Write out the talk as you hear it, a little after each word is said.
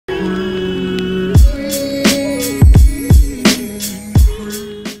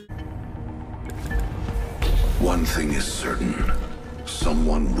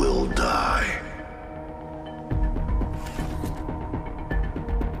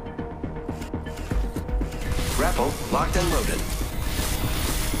grapple locked and loaded.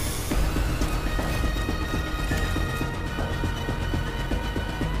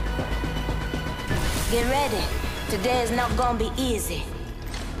 Get ready. Today is not gonna be easy.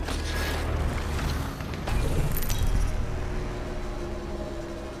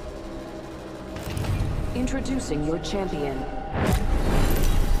 Introducing your champion.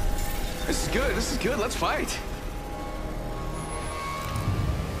 This is good, let's fight.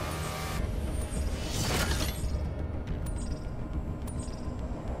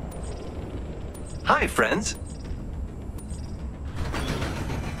 Hi, friends.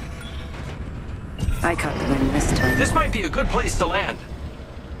 I caught the wind this time. This might be a good place to land.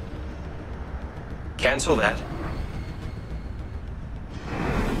 Cancel that.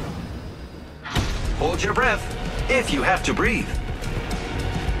 Hold your breath, if you have to breathe.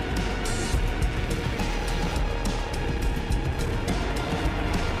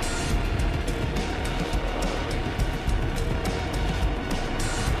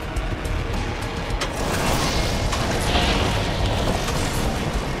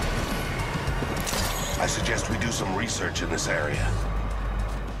 I suggest we do some research in this area.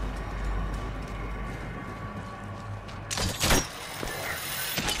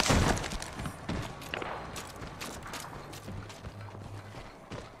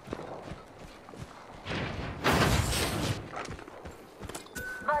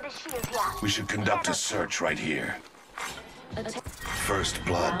 We should conduct a search right here. First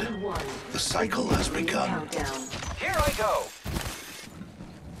blood. The cycle has begun. Here I go.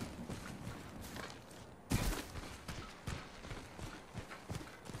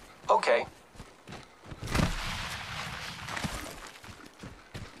 Okay.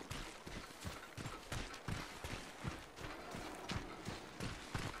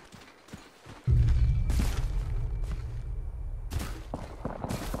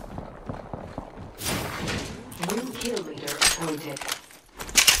 New kill leader appointed.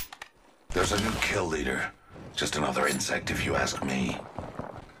 There's a new kill leader. Just another insect if you ask me.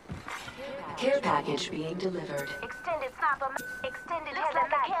 Care package being delivered. Extended sniper. Extended looks like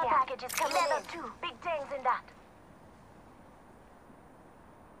the care package is coming in. 2 big things in that.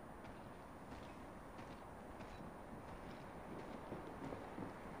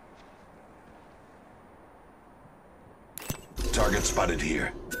 Target spotted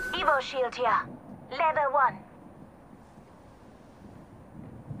here. Evo shield here. Level 1.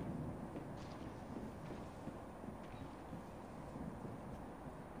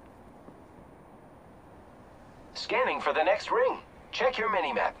 Scanning for the next ring. Check your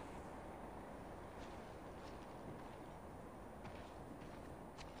minimap.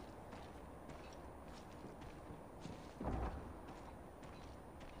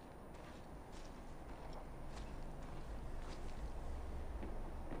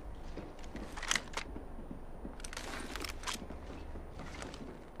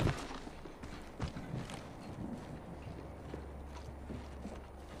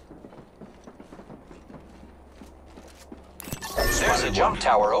 There's a jump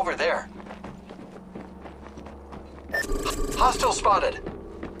tower over there. Hostile spotted.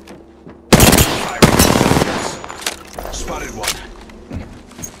 Spotted one.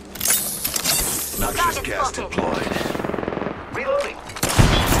 Noxious gas deployed. Reloading.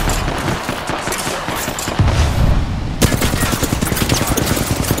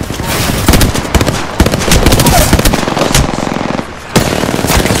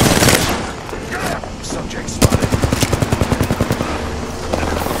 Subject spotted.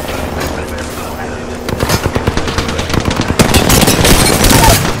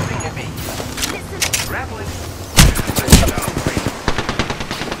 Shooting at me. Grappling.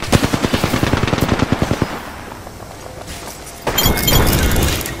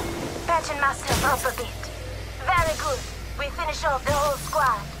 Patching myself up a bit. Very good. We finish off the whole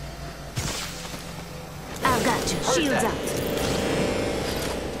squad. I got you. Shields that. up.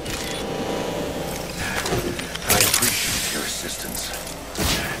 I appreciate your assistance.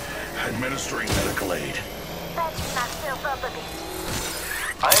 Administering medical aid. Patching myself up a bit.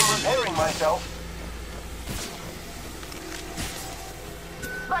 I am repairing myself.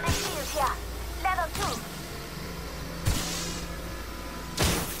 Body shield here. Level 2.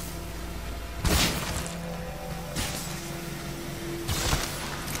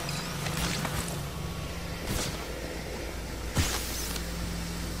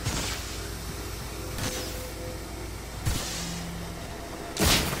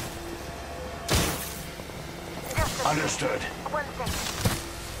 Understood. 1 second.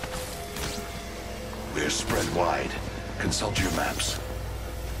 We're spread wide. Consult your maps.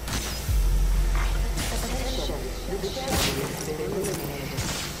 Attention, the champion has been eliminated.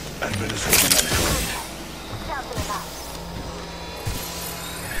 Administering medical aid. Counting it out.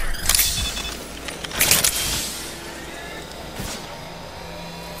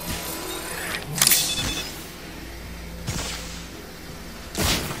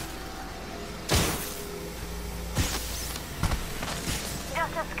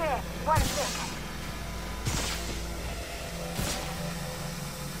 Just a scrape. 1 second.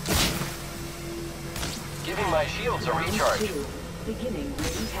 Giving my shields a Round recharge. 2. Beginning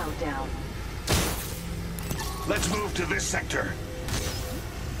ring countdown. Let's move to this sector.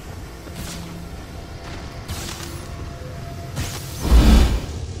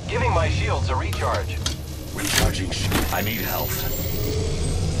 Giving my shields a recharge. Recharging I need health.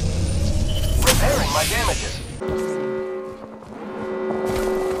 Repairing my damages.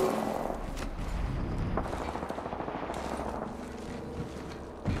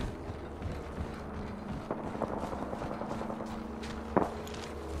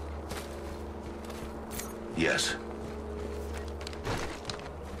 Yes.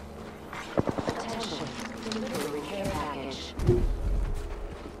 Attention. Delivering care package.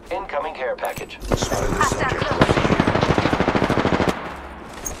 Incoming care package. Spotted the subject.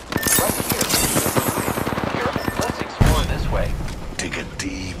 Right here. Here, let's explore this way. Take a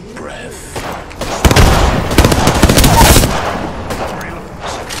deep breath.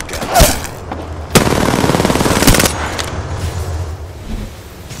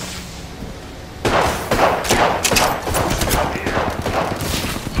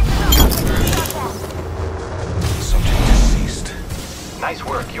 Subject deceased. Nice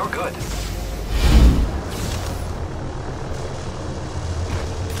work, you're good.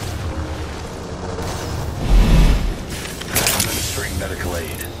 Administering medical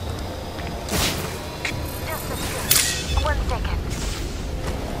aid. Just a scrape. 1 second.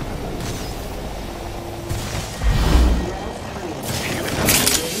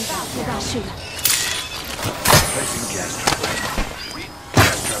 Placing gas trap.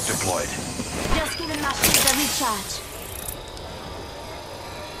 Gas trap deployed. Just giving my shield a recharge.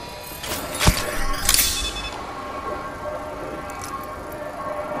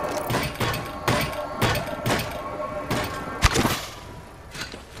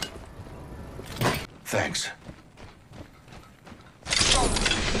 Thanks.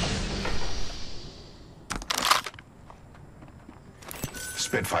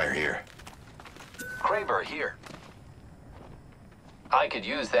 Spitfire here. Kraber here. I could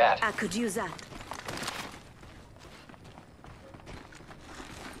use that. I could use that.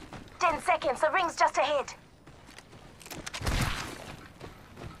 10 seconds. The ring's just ahead.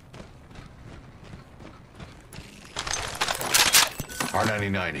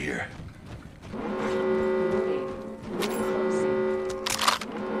 R99 here. Moving. Ring closing.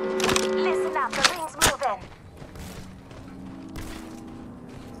 Listen up. The ring's moving.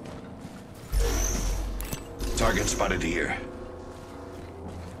 Target spotted here.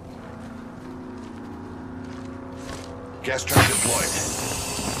 Gas trap deployed.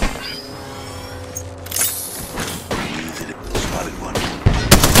 Breathe it. Spotted one.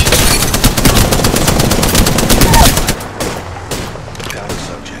 Down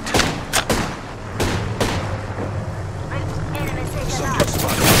subject. Enemy taken Subject out.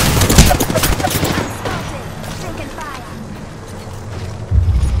 spotted. Spotted. Taking fire.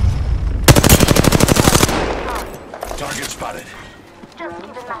 Target spotted. Just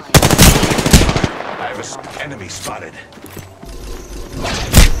giving my I have enemy spotted.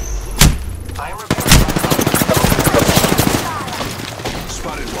 I am repairing my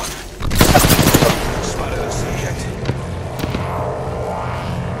Spotted one. Spotted a subject.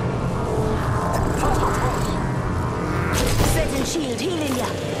 setting shield. Healing ya.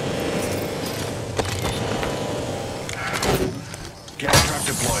 Gas trap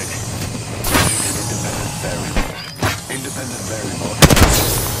deployed. Independent variable. Independent variable.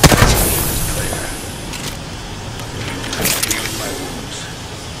 Position is clear. Healing my wounds.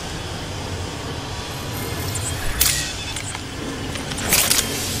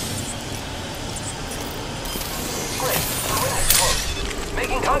 Great. The ring is close.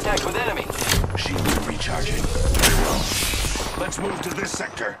 Making contact with enemy. Shield recharging. Very well. Let's move to this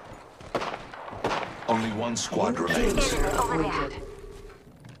sector. Only one squad remains. Enemy over there. Appointed.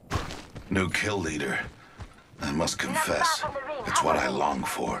 New kill leader. I must confess, it's what I long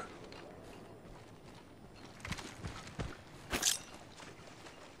for.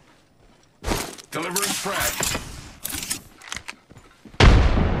 Delivering frag.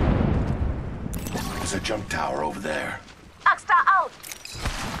 There's a jump tower over there. Axstar out.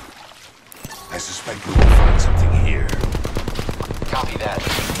 I suspect we will find something here. Copy that.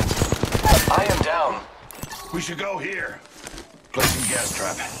 I am down. We should go here. Placing gas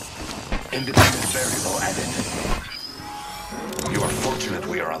trap. Independent variable added. You are fortunate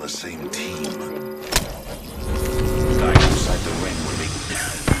we are on the same team. Dying outside the ring would be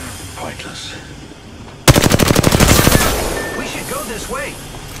pointless. We should go this way.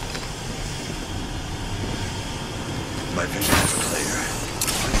 My vision is clear.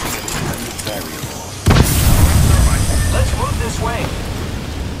 Independent variable. Let's move this way.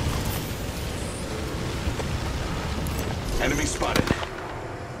 Enemy spotted.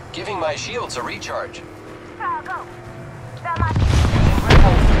 Giving my shields a recharge. Go. Thermite.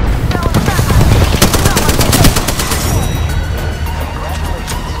 Throw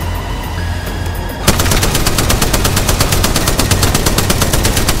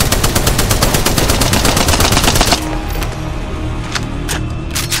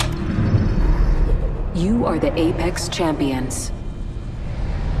You are the Apex Champions.